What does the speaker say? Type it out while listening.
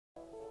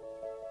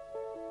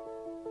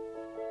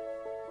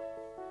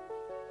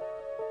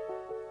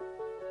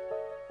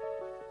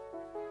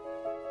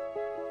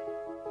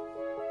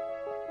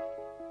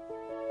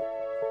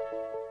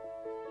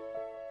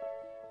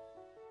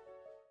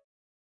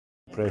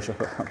Praise,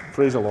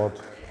 praise the Lord.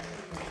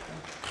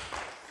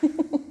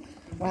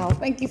 Well,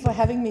 thank you for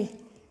having me.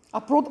 I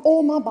brought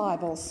all my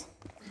Bibles.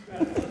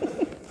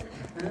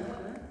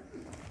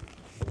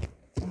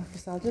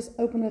 So I'll just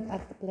open it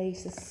at the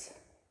places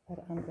that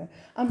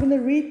I'm going to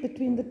read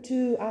between the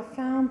two. I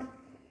found,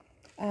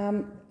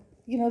 the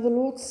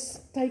Lord's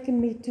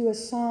taken me to a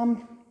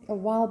psalm a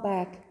while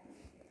back,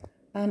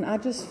 and I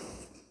just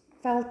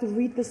felt to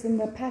read this in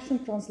the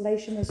Passion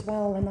Translation as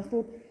well, and I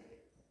thought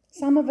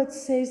some of it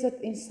says it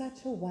in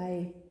such a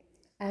way,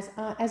 as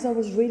I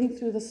was reading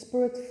through the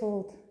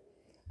Spirit-filled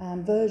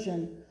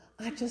version,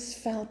 I just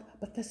felt,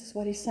 but this is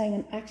what he's saying,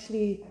 and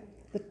actually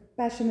the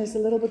Passion is a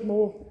little bit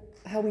more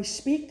how we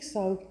speak,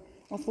 so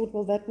I thought,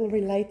 well, that will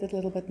relate a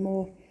little bit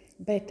more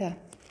better.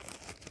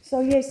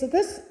 So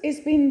this has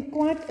been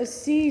quite a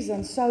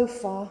season so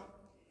far,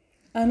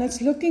 and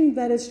it's looking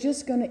that it's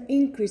just going to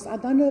increase. I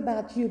don't know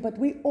about you, but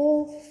we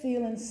all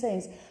feel and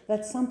sense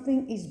that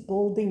something is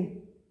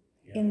building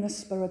in the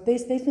Spirit.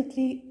 There's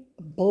definitely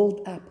a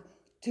build up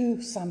to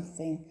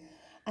something.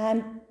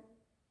 And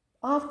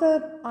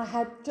after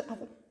I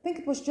think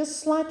it was just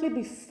slightly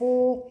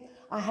before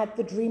I had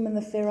the dream in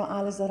the Faroe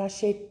Islands that I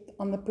shared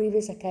on the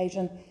previous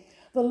occasion,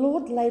 the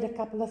Lord laid a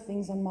couple of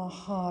things on my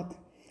heart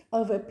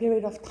over a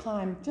period of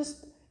time,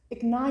 just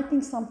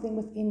igniting something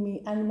within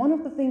me. And one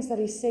of the things that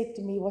he said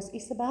to me was,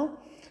 Isobel,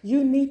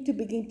 you need to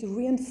begin to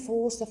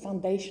reinforce the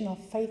foundation of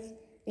faith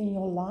in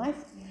your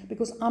life,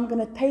 because I'm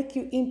going to take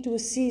you into a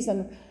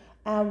season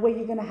where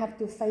you're going to have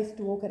to faith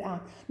to walk it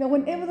out. Now,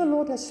 whenever the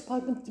Lord has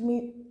spoken to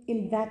me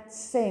in that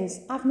sense,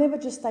 I've never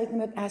just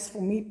taken it as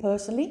for me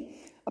personally.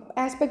 An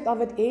aspect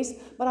of it is,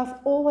 but I've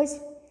always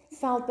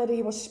felt that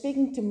he was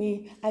speaking to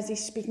me as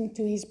he's speaking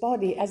to his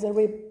body, as a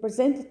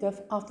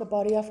representative of the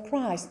body of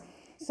Christ.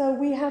 So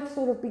we have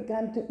sort of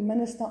begun to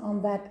minister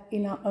on that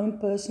in our own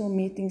personal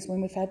meetings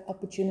when we've had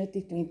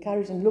opportunity to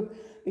encourage and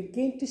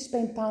begin to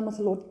spend time with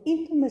the Lord.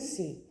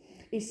 Intimacy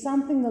is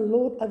something the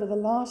Lord over the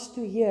last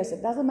 2 years,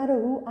 it doesn't matter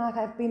who I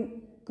have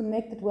been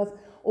connected with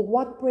or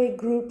what prayer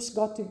groups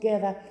got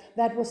together,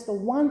 that was the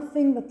one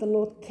thing that the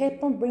Lord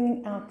kept on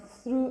bringing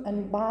out through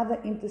and by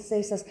the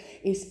intercessors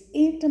is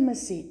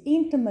intimacy.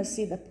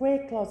 Intimacy, the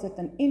prayer closet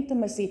and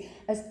intimacy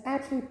is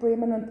absolutely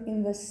preeminent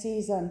in this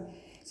season.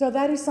 So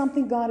that is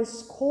something God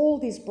has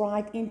called his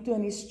bride into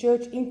and his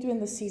church into in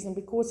this season,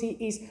 because he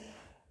is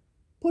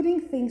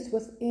putting things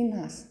within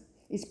us.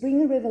 He's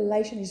bringing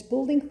revelation. He's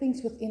building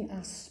things within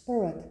our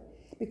spirit,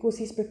 because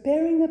he's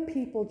preparing a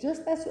people,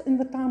 just as in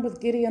the time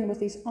with Gideon with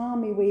his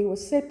army, where he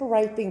was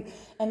separating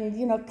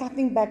and,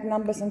 cutting back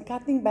numbers and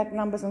cutting back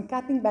numbers and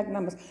cutting back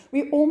numbers.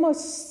 We're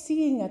almost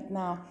seeing it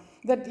now,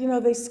 that,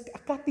 there's a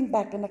cutting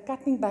back and a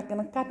cutting back and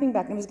a cutting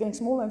back, and it's getting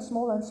smaller and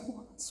smaller and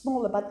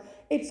smaller, but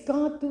it's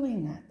God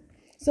doing that.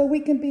 So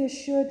we can be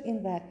assured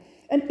in that.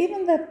 And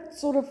even that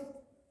sort of,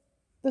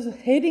 the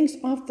headings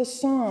of the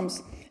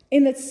Psalms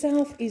in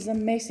itself is a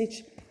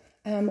message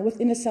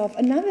within itself.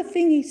 Another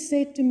thing he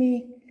said to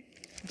me,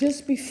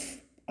 just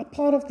a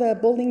part of the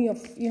building of,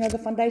 the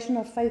foundation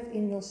of faith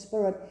in your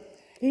spirit,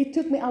 he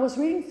took me, I was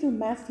reading through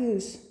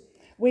Matthew's,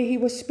 where he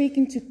was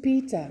speaking to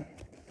Peter.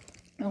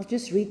 I'll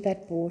just read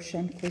that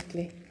portion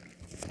quickly.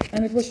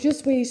 And it was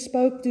just where he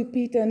spoke to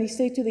Peter, and he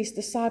said to his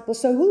disciples,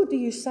 so who do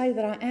you say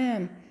that I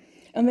am?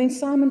 And then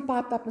Simon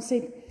piped up and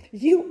said,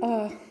 you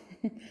are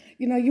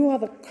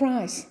the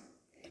Christ,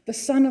 the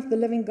Son of the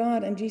living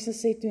God. And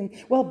Jesus said to him,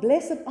 well,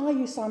 blessed are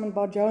you, Simon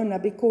Bar-Jonah,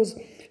 because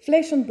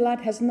flesh and blood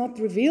has not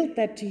revealed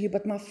that to you,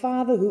 but my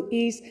Father who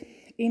is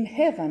in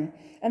heaven.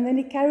 And then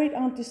he carried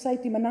on to say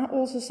to him, and I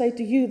also say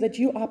to you that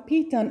you are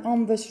Peter, and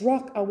on this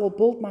rock I will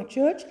build my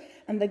church,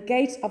 and the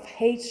gates of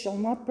Hades shall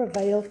not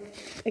prevail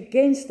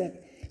against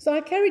it. So I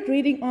carried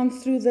reading on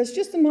through this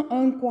just in my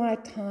own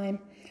quiet time.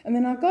 And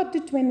then I got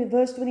to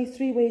verse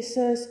 23, where he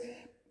says,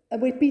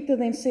 where Peter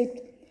then said,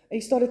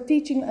 he started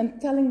teaching and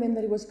telling them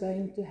that he was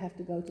going to have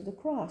to go to the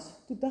cross,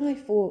 to die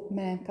for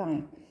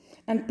mankind.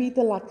 And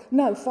Peter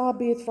no, far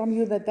be it from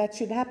you that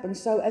should happen.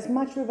 So as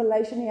much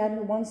revelation he had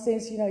in one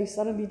sense, he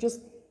suddenly just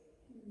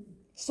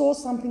saw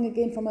something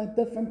again from a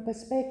different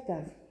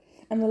perspective.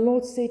 And the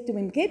Lord said to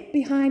him, get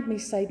behind me,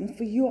 Satan,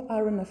 for you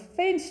are an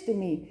offense to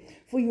me.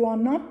 For you are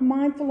not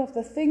mindful of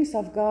the things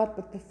of God,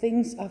 but the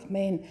things of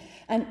men.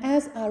 And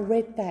as I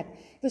read that,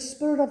 the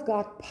Spirit of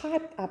God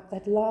piped up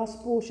that last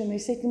portion. He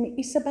said to me,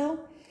 Isobel,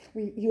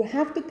 you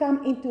have to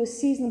come into a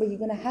season where you're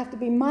going to have to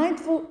be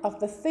mindful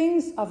of the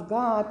things of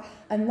God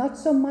and not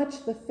so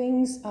much the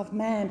things of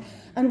man.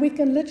 And we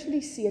can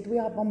literally see it. We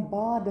are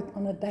bombarded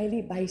on a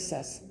daily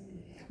basis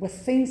with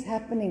things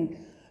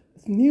happening,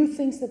 new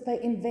things that they're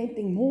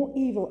inventing, more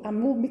evil and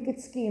more wicked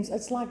schemes.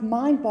 It's like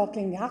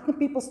mind-boggling. How can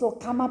people still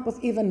come up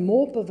with even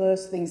more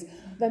perverse things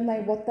than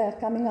what they're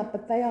coming up,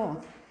 but they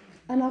are.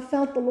 And I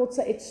felt the Lord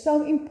say it's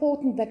so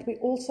important that we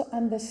also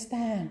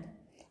understand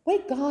where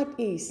God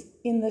is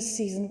in this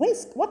season.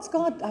 What's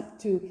God up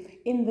to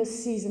in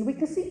this season? We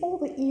can see all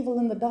the evil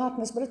and the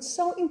darkness, but it's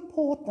so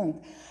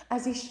important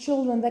as his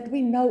children that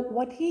we know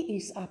what he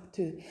is up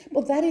to.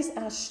 Well, that is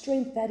our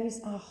strength. That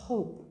is our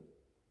hope.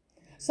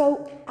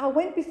 So I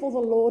went before the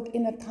Lord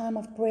in a time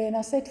of prayer and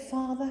I said,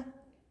 Father,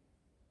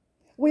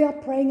 we are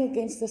praying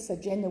against this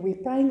agenda. We're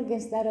praying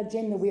against that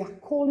agenda. We are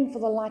calling for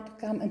the light to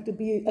come and to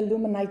be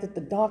illuminated,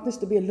 the darkness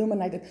to be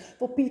illuminated,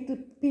 for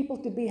people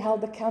to be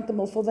held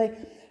accountable, for their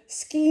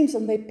schemes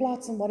and their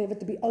plots and whatever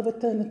to be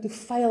overturned and to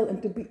fail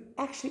and to be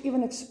actually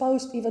even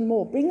exposed even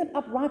more. Bring it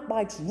up right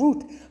by its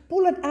root.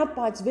 Pull it out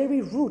by its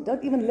very root.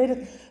 Don't even let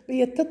it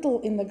be a tittle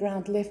in the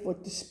ground left for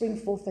it to spring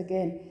forth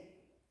again.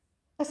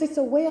 I said,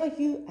 so where are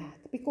you at?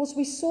 Because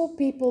we saw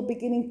people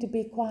beginning to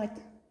be quite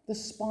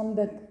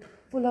despondent,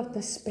 full of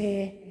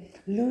despair,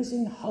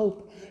 losing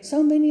hope.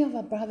 So many of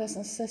our brothers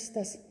and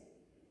sisters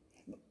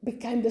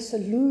became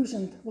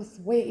disillusioned with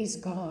where is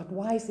God?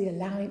 Why is He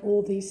allowing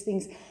all these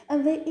things?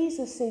 And there is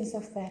a sense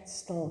of that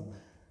still.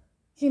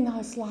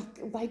 It's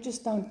like they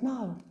just don't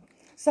know.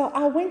 So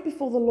I went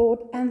before the Lord,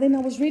 and then I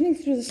was reading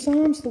through the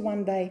Psalms the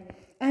one day,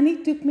 and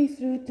He took me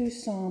through to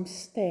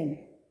Psalms 10.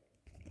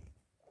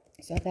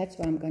 So that's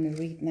what I'm going to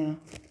read now.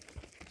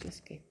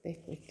 Just get there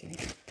quickly.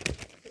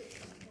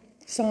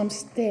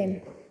 Psalms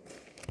 10.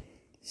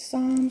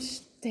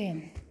 Psalms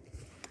 10.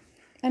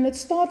 And it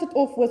started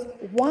off with,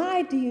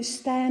 why do you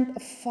stand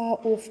afar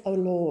off, O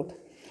Lord?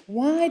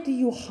 Why do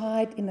you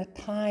hide in a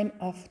time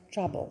of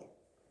trouble?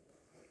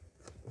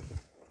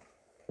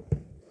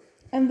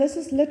 And this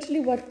is literally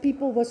what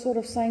people were sort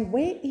of saying,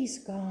 where is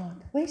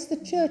God? Where's the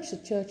church?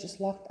 The church is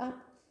locked up.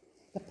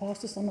 The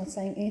pastors are not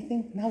saying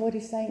anything.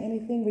 Nobody's saying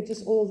anything. We're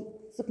just all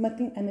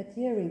submitting and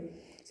adhering.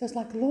 So it's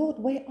like, Lord,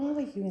 where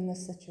are you in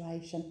this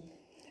situation?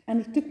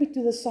 And He took me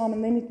to the psalm,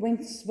 and then it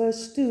went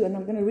verse 2, and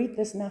I'm going to read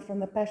this now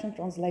from the Passion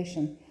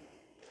Translation,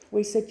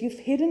 where He said, you've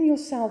hidden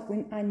yourself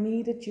when I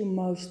needed you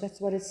most. That's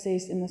what it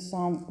says in the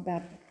psalm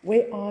about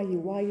where are you?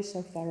 Why are you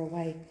so far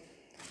away?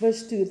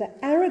 Verse 2, the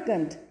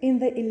arrogant in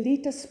their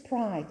elitist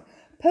pride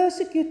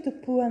persecute the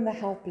poor and the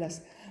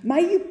helpless.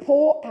 May you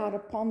pour out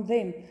upon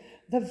them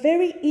the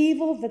very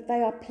evil that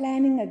they are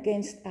planning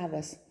against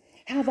others.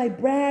 How they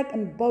brag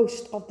and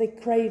boast of their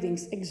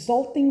cravings,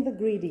 exalting the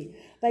greedy.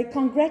 They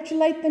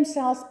congratulate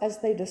themselves as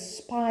they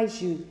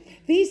despise you.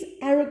 These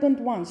arrogant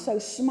ones, so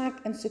smug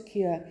and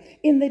secure,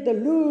 in their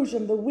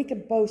delusion, the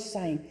wicked boast,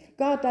 saying,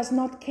 God does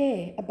not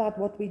care about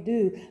what we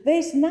do.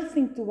 There's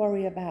nothing to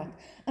worry about.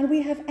 And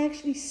we have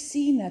actually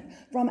seen it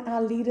from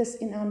our leaders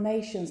in our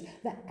nations,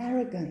 the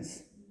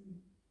arrogance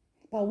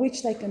by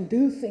which they can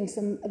do things,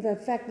 and the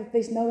fact that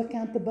there's no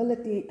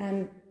accountability,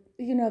 and,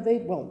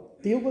 they will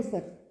deal with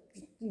it.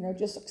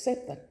 Just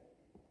accept it.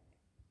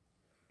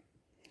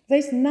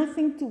 There's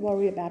nothing to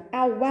worry about.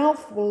 Our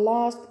wealth will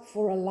last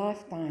for a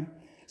lifetime.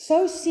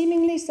 So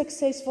seemingly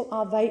successful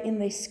are they in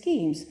their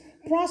schemes,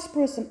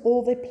 prosperous in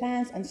all their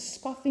plans and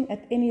scoffing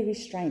at any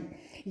restraint.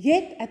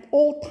 Yet at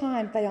all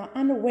times they are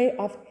unaware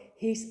of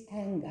His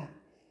anger.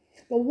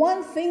 The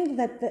one thing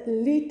that the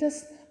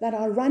elitists that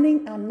are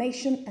running our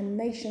nation and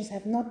nations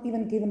have not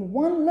even given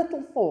one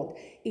little thought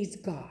is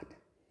God.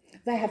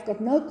 They have got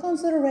no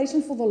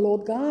consideration for the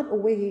Lord God, or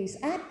where He is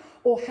at,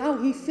 or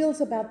how He feels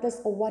about this,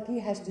 or what He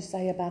has to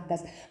say about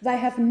this. They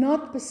have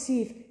not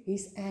perceived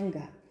His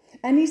anger,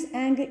 and His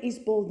anger is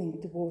building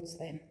towards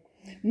them.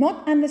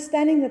 Not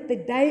understanding that the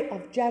day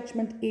of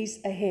judgment is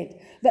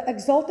ahead. The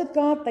exalted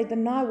God they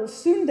deny will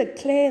soon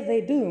declare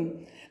their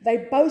doom.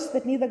 They boast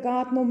that neither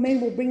God nor men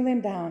will bring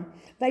them down.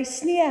 They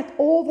sneer at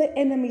all their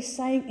enemies,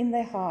 saying in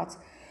their hearts,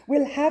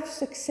 we'll have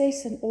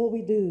success in all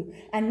we do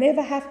and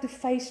never have to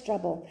face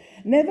trouble,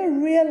 never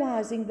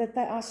realizing that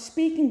they are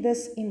speaking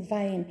this in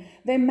vain.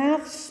 Their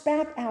mouths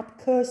spout out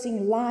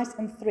cursing, lies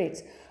and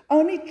threats.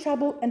 Only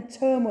trouble and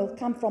turmoil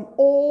come from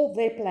all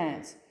their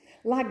plans.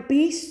 Like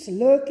beasts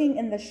lurking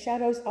in the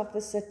shadows of the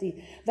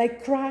city, they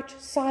crouch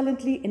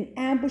silently in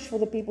ambush for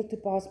the people to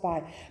pass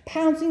by.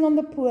 Pouncing on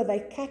the poor, they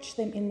catch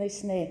them in their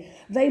snare.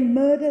 They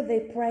murder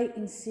their prey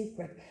in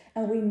secret.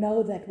 And we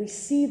know that. We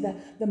see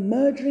the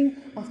murdering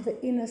of the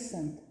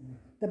innocent,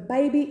 the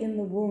baby in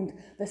the womb,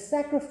 the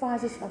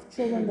sacrifices of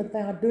children that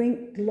they are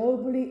doing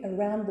globally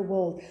around the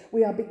world.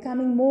 We are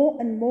becoming more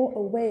and more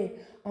aware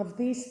of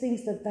these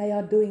things that they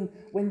are doing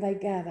when they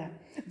gather.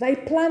 They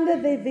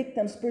plunder their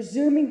victims,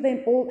 presuming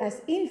them all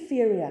as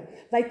inferior.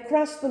 They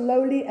crush the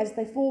lowly as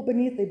they fall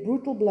beneath their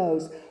brutal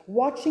blows,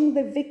 watching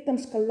the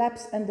victims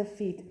collapse and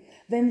defeat.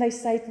 Then they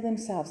say to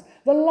themselves,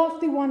 the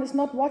lofty one is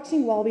not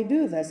watching while we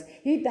do this.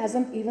 He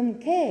doesn't even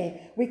care.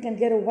 We can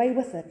get away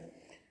with it.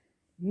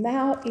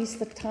 Now is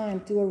the time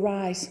to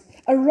arise.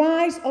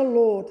 Arise, O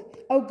Lord.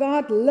 O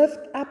God,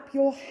 lift up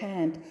your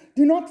hand.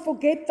 Do not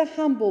forget the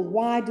humble.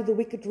 Why do the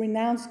wicked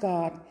renounce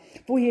God?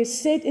 For He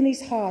has said in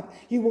His heart,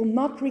 you will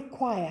not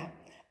require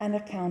an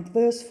account.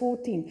 Verse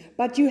 14.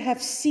 But you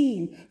have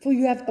seen, for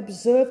you have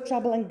observed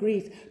trouble and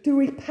grief, to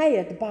repay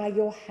it by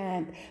your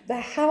hand.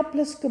 The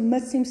helpless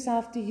commits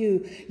himself to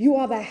you. You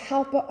are the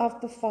helper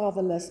of the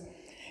fatherless.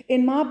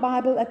 In my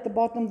Bible at the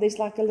bottom, there's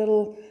like a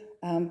little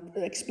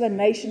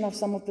explanation of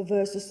some of the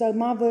verses. So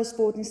my verse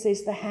 14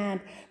 says the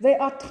hand.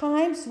 There are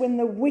times when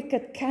the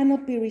wicked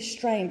cannot be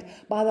restrained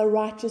by the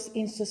righteous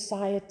in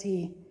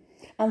society.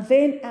 And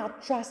then our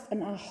trust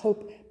and our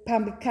hope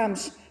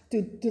becomes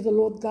to the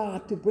Lord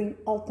God to bring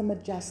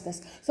ultimate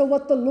justice. So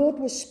what the Lord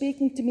was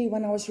speaking to me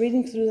when I was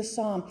reading through the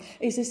psalm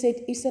is He said,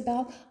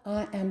 Isobel,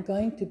 I am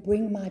going to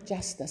bring my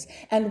justice.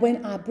 And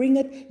when I bring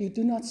it, you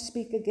do not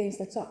speak against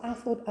it. So I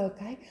thought,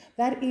 okay,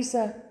 that is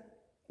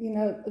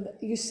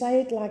you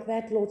say it like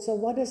that, Lord. So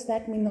what does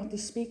that mean, not to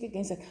speak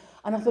against it?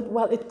 And I thought,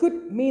 well, it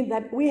could mean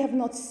that we have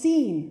not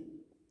seen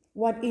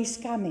what is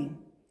coming.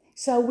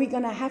 So we're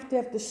going to have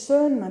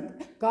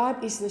discernment.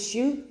 God, is this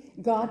you?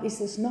 God, is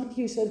this not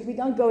you? So that we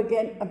don't go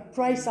again and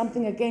pray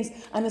something against,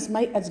 and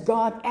it's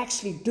God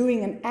actually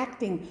doing and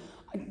acting,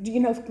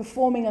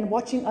 performing and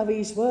watching over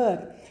His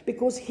word,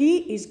 because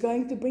He is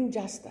going to bring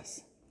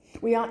justice.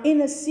 We are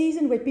in a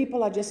season where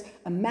people are just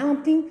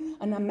amounting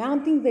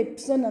their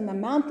sin and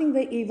amounting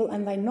their evil,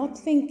 and they're not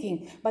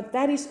thinking. But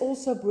that is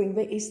also there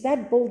is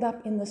that build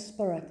up in the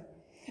spirit.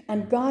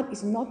 And God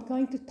is not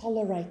going to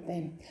tolerate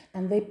them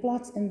and their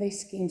plots and their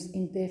schemes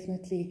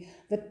indefinitely.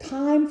 The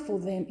time for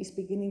them is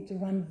beginning to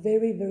run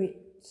very, very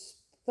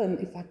thin,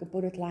 if I could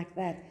put it like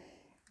that.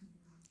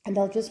 And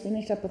I'll just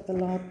finish up with the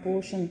last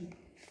portion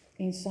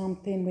in Psalm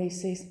 10 where He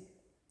says,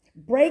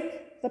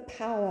 break the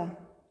power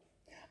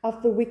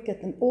of the wicked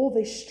and all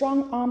their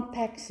strong-arm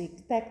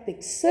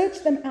tactics.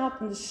 Search them out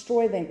and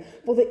destroy them.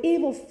 For the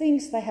evil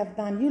things they have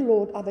done, you,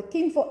 Lord, are the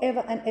King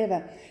forever and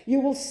ever. You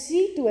will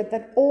see to it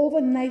that all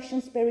the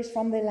nations perish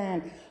from their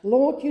land.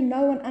 Lord, you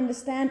know and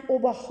understand all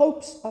the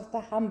hopes of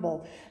the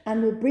humble,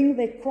 and will bring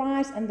their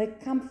cries and their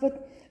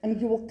comfort,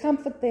 and you will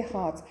comfort their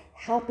hearts,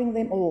 helping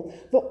them all.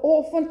 The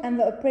orphan and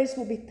the oppressed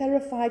will be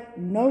terrified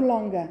no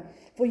longer,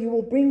 for you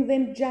will bring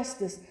them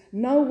justice.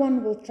 No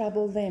one will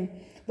trouble them.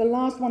 The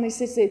last one, He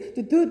says,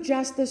 to do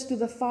justice to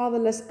the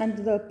fatherless and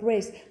to the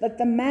oppressed, that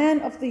the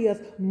man of the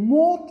earth,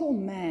 mortal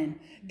man,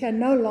 can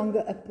no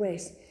longer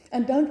oppress.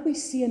 And don't we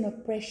see an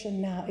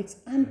oppression now? It's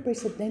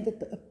unprecedented,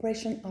 the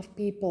oppression of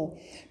people.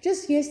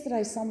 Just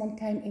yesterday, someone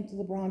came into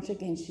the branch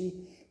again.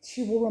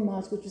 She wore a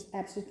mask, which was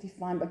absolutely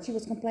fine, but she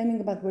was complaining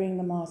about wearing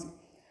the mask.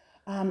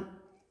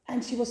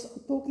 And she was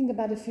talking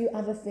about a few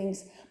other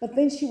things, but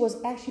then she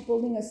was actually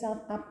building herself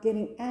up,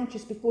 getting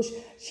anxious, because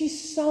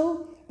she's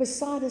so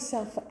beside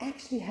herself for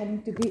actually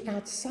having to be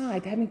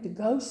outside, having to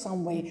go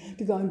somewhere,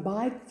 to go and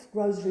buy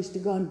groceries, to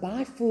go and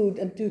buy food,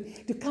 and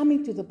to come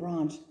into the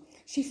branch.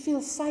 She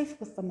feels safe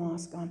with the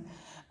mask on.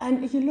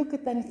 And if you look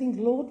at that and think,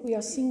 Lord, we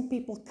are seeing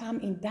people come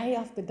in day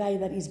after day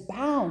that is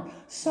bound,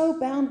 so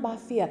bound by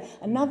fear.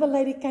 Another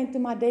lady came to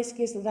my desk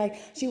yesterday.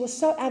 She was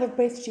so out of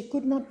breath, she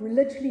could not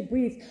literally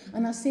breathe.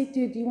 And I said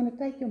to her, do you want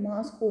to take your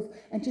mask off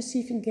and just see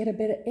if you can get a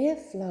better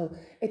airflow?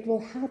 It will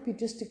help you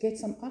just to get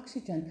some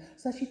oxygen.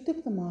 So she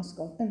took the mask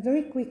off, and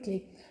very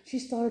quickly she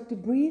started to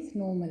breathe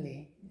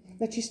normally.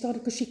 That she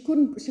started, because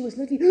she was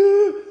literally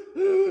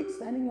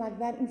standing like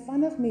that in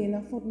front of me. And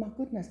I thought, my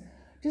goodness,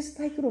 just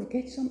take it off,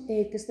 get some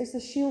air, because there's a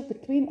shield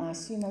between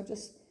us,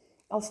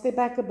 I'll step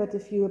back a bit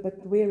if you're a bit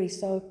weary.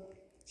 So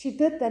she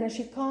did that, and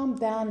she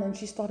calmed down, and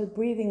she started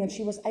breathing, and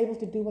she was able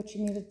to do what she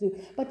needed to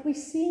do. But we're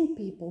seeing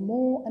people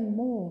more and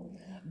more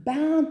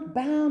bound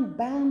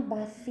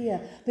by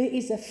fear. There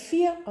is a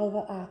fear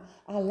over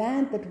our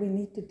land that we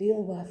need to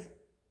deal with.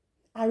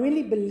 I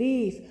really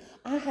believe,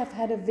 I have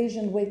had a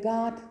vision where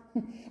God,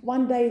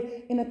 one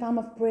day in a time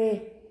of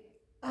prayer,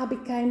 I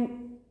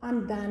became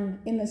undone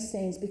in a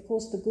sense,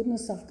 because the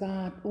goodness of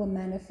God were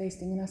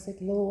manifesting. And I said,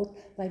 Lord,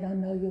 they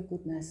don't know your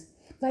goodness.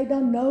 They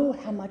don't know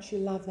how much you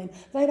love them.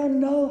 They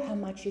don't know how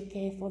much you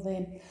care for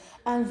them.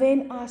 And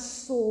then I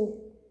saw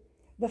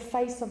the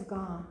face of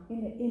God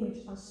in the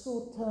image. I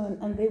saw turn,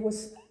 and there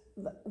was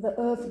the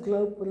earth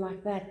globe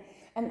like that.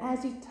 And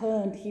as He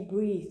turned, He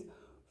breathed.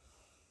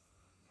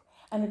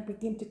 And it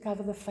began to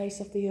cover the face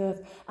of the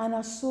earth. And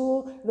I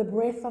saw the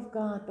breath of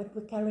God that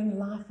were carrying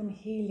life and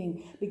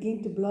healing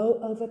begin to blow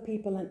over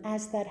people. And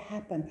as that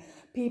happened,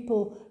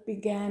 people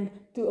began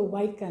to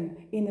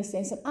awaken in a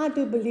sense. And I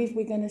do believe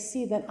we're going to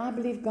see that. I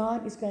believe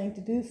God is going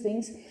to do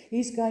things.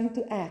 He's going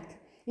to act.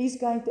 He's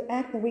going to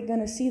act, and we're going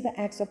to see the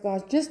acts of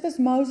God. Just as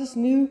Moses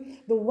knew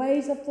the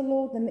ways of the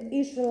Lord and the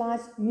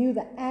Israelites knew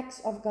the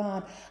acts of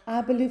God,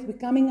 I believe we're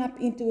coming up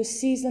into a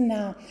season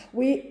now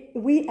where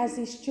we as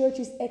His church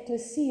is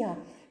ecclesia.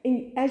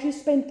 As you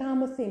spend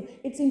time with Him,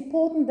 it's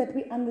important that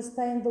we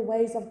understand the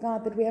ways of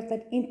God, that we have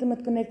that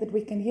intimate connect, that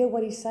we can hear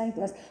what He's saying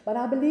to us. But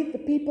I believe the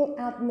people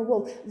out in the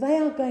world, they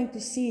are going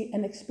to see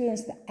and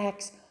experience the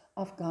acts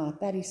of God.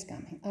 That is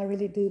coming. I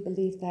really do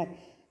believe that.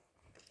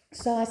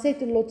 So I said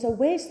to the Lord, so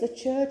where's the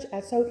church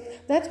at? So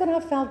that's what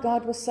I felt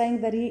God was saying,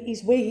 that He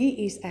is where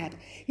He is at.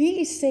 He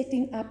is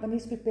setting up and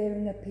He's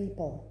preparing a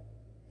people.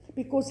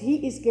 Because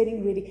He is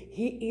getting ready.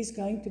 He is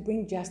going to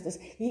bring justice.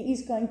 He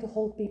is going to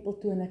hold people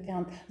to an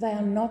account. They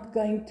are not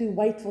going to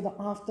wait for the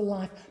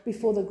afterlife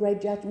before the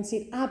great judgment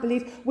seat. I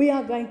believe we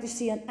are going to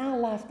see in our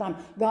lifetime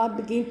God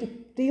begin to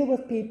deal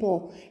with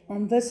people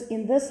in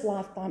this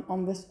lifetime,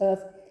 on this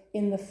earth,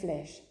 in the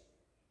flesh.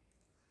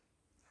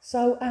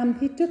 So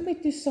He took me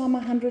to Psalm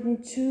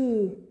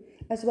 102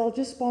 as well,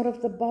 just part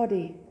of the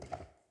body.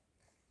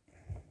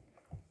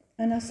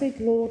 And I said,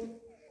 Lord,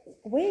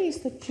 where is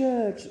the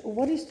church?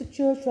 What is the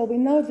church? Well, we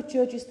know the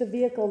church is the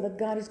vehicle that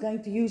God is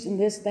going to use in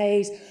these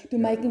days to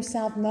make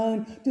himself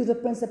known to the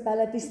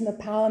principalities and the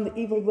power and the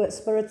evil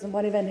spirits and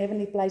whatever in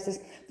heavenly places.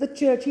 The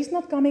church, he's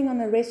not coming on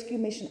a rescue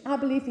mission. I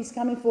believe he's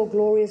coming for a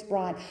glorious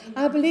bride.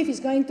 I believe he's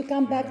going to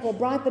come back for a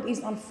bride that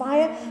is on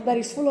fire, that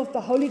is full of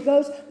the Holy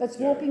Ghost, that's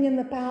walking in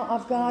the power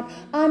of God.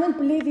 I don't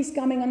believe he's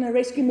coming on a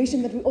rescue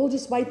mission that we're all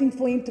just waiting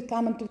for him to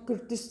come and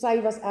to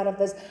save us out of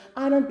this.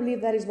 I don't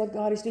believe that is what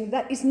God is doing.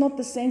 That is not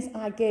the sense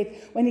I get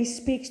when he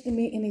speaks to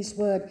me in his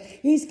word.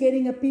 He's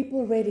getting a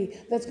people ready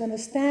that's going to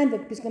stand,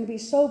 that's going to be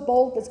so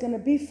bold, that's going to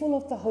be full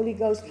of the Holy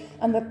Ghost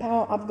and the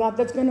power of God,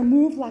 that's going to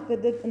move like they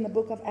did in the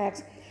book of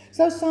Acts.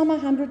 So Psalm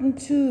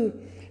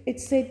 102,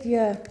 it said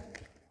here,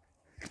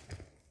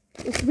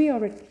 we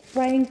are a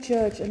praying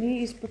church, and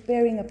he is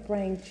preparing a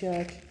praying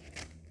church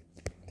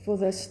for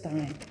this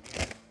time.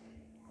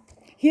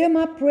 Hear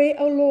my prayer,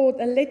 O Lord,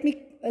 and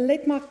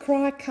let my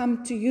cry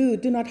come to you.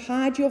 Do not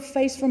hide your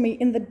face from me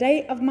in the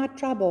day of my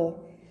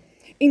trouble.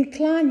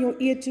 Incline your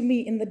ear to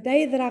me in the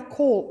day that I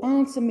call.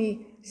 Answer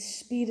me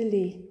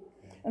speedily.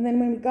 And then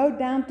when we go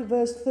down to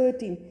verse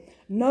 13,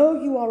 know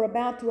you are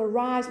about to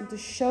arise and to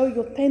show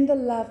your tender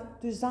love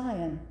to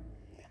Zion.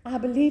 I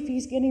believe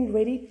he's getting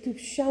ready to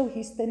show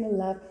his tender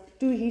love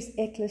to his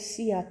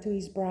ecclesia, to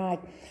his bride.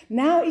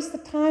 Now is the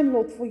time,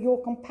 Lord, for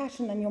your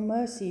compassion and your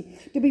mercy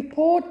to be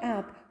poured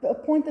out. The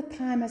appointed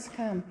time has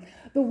come.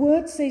 The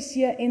word says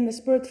here in the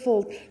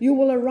Spirit-filled, you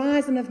will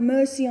arise and have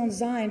mercy on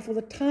Zion for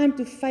the time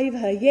to favor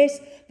her. Yes,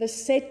 the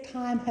set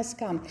time has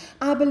come.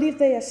 I believe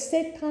there are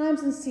set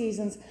times and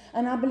seasons,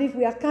 and I believe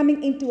we are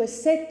coming into a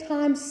set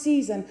time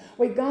season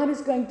where God is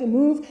going to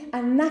move,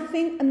 and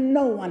nothing and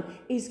no one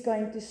is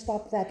going to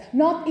stop that.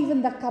 Not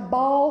even the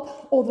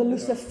cabal or the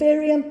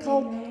Luciferian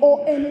cult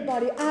or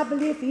anybody. I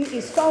believe he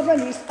is sovereign,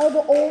 he's over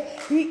all,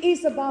 he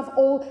is above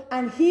all,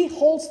 and he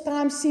holds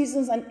time,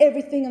 seasons, and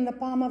everything in the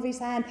palm of his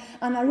hand.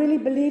 And I really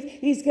believe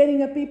he's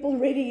getting a people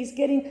ready. He's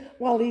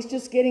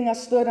just getting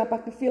us stirred up. I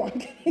can feel I'm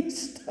getting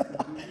stirred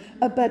up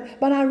a bit.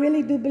 But I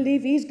really do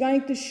believe he's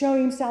going to show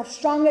himself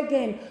strong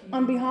again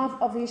on behalf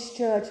of his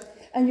church.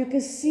 And you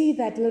can see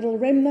that little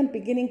remnant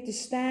beginning to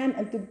stand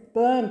and to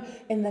burn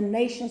in the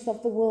nations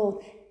of the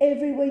world.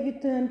 Everywhere you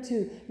turn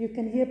to, you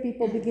can hear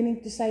people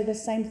beginning to say the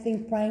same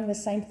thing, praying the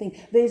same thing.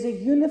 There's a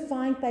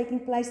unifying taking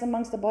place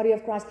amongst the body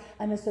of Christ,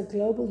 and it's a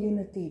global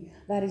unity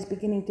that is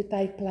beginning to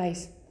take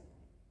place.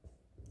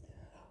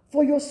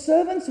 For your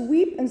servants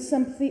weep in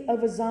sympathy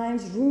over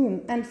Zion's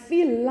ruin and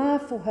feel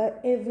love for her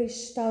every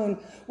stone.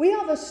 We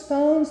are the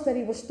stones that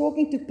he was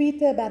talking to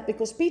Peter about,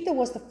 because Peter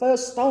was the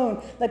first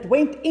stone that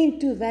went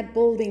into that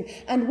building.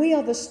 And we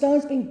are the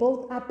stones being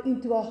built up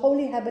into a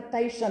holy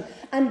habitation.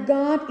 And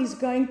God is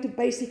going to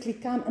basically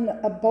come and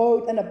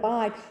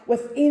abide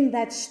within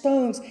that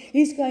stones.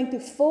 He's going to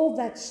fill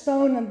that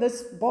stone and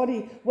this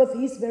body with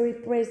his very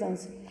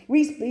presence.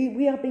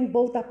 We are being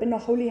built up in a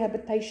holy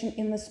habitation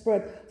in the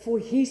Spirit for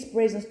his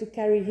presence to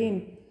carry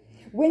him.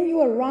 When you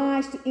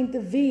arise to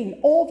intervene,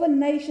 all the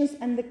nations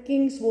and the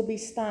kings will be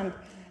stunned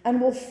and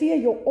will fear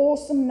your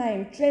awesome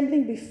name,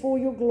 trembling before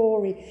your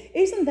glory.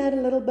 Isn't that a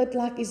little bit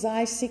like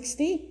Isaiah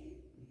 60?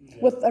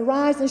 With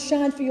arise and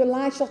shine, for your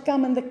light shall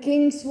come, and the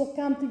kings will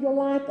come to your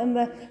light, and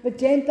the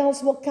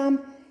Gentiles will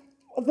come.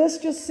 This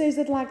just says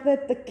it like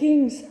that, the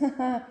kings.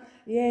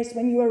 Yes,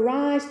 when you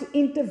arise to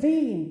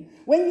intervene.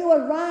 When you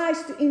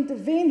arise to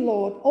intervene,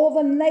 Lord, all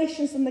the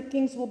nations and the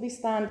kings will be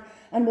stunned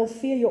and will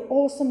fear your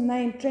awesome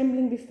name,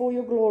 trembling before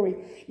your glory.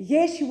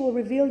 Yes, you will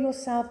reveal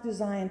yourself to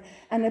Zion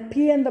and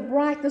appear in the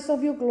brightness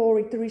of your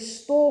glory to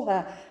restore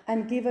her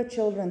and give her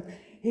children.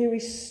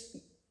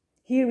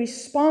 He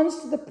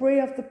responds to the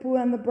prayer of the poor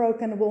and the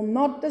broken, and will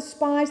not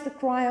despise the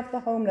cry of the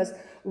homeless.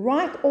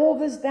 Write all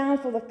this down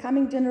for the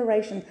coming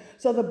generation,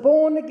 so the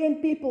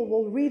born-again people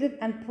will read it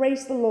and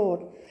praise the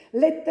Lord.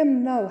 Let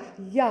them know,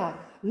 Yah,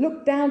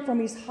 look down from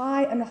his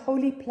high and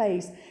holy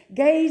place,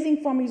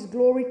 gazing from his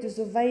glory to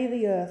survey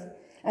the earth.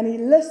 And he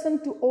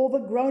listened to all the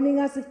groaning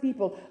as of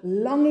people,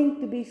 longing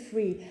to be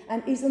free.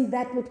 And isn't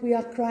that what we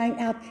are crying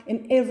out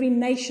in every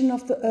nation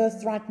of the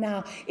earth right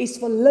now? Is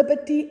for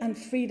liberty and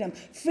freedom.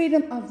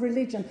 Freedom of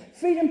religion.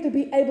 Freedom to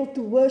be able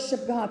to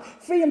worship God.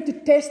 Freedom to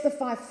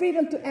testify.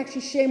 Freedom to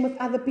actually share with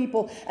other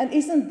people. And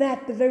isn't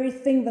that the very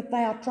thing that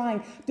they are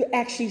trying to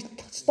actually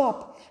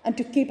stop and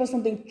to keep us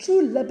from doing?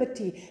 True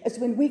liberty is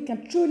when we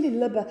can truly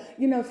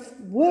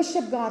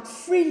worship God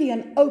freely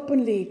and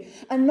openly,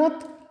 and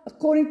not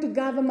according to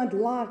government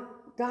law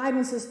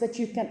guidances that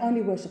you can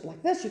only worship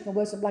like this, you can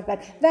worship like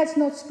that. That's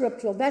not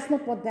scriptural. That's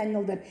not what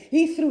Daniel did.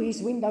 He threw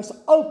his windows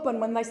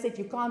open when they said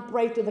you can't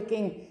pray to the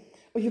king,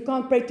 or you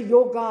can't pray to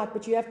your God,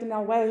 but you have to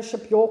now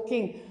worship your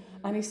king.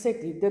 And he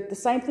said he did the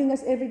same thing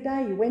as every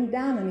day. He went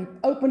down and he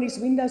opened his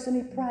windows and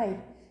he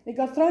prayed. He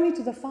got thrown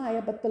into the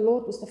fire, but the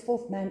Lord was the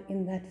fourth man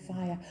in that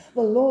fire.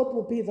 The Lord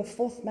will be the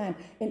fourth man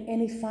in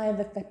any fire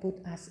that they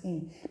put us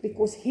in,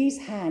 because his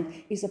hand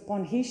is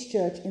upon his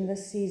church in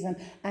this season,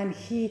 and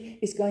he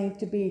is going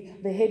to be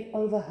the head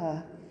over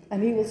her,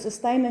 and he will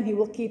sustain and he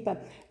will keep her.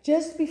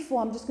 Just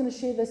before, I'm just going to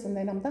share this and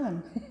then I'm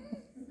done.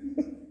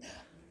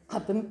 I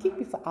didn't keep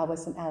it for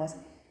hours and hours.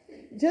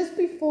 Just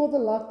before the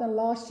lockdown,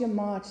 last year,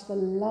 March,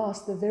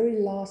 the very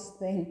last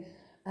thing,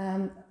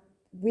 the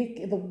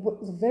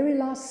very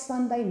last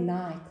Sunday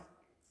night,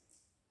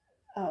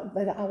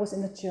 that I was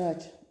in the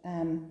church,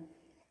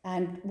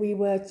 and we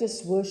were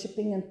just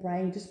worshiping and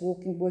praying, just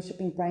walking,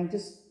 worshiping, praying,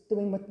 just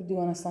doing what we do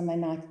on a Sunday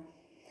night.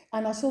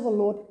 And I saw the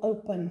Lord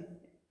open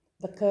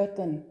the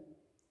curtain,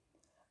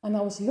 and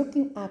I was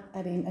looking up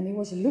at him, and he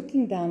was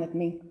looking down at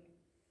me.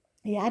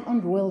 He had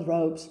on royal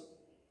robes,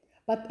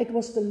 but it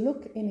was the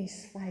look in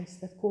his face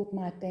that caught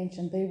my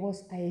attention. There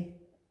was a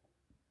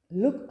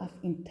look of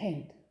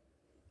intent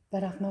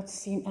that I've not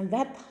seen, and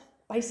that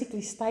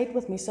basically stayed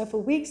with me. So for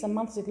weeks and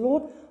months I said,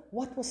 Lord,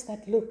 what was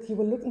that look? You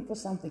were looking for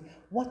something.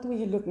 What were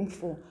you looking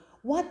for?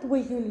 What were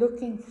you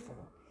looking for?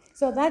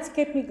 So that's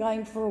kept me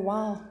going for a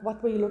while.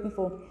 What were you looking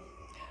for?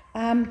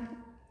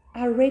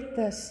 I read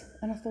this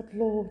and I thought,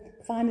 Lord,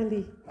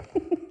 finally,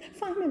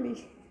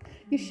 finally,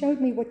 you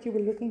showed me what you were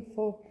looking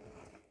for.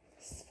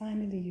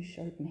 Finally, you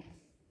showed me.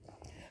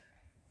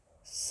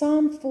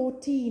 Psalm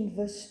 14,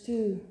 verse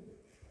 2.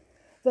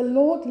 The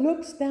Lord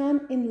looks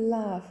down in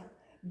love,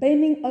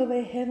 bending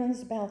over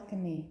heaven's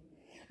balcony,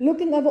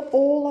 looking over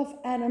all of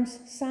Adam's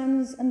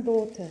sons and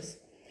daughters.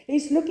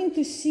 He's looking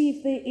to see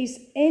if there is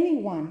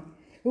anyone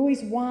who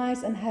is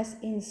wise and has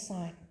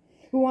insight,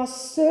 who are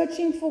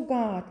searching for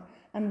God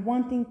and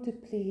wanting to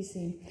please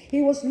him.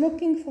 He was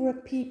looking for a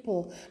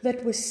people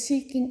that were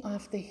seeking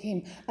after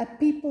him, a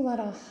people that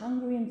are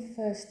hungry and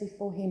thirsty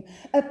for him,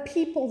 a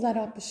people that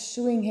are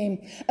pursuing him,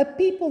 a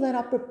people that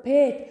are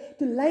prepared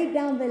to lay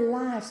down their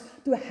lives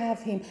to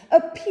have him, a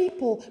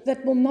people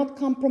that will not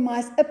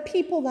compromise, a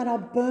people that are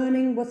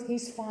burning with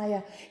his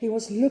fire. He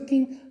was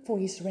looking for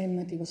his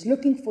remnant. He was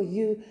looking for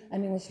you,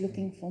 and he was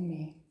looking for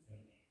me.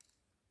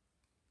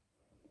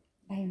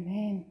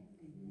 Amen.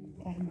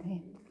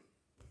 Amen.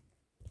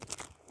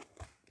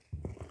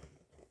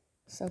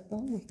 So,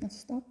 Bill, we can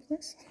stop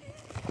this.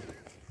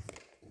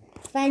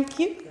 Thank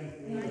you.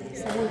 Thank you.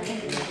 So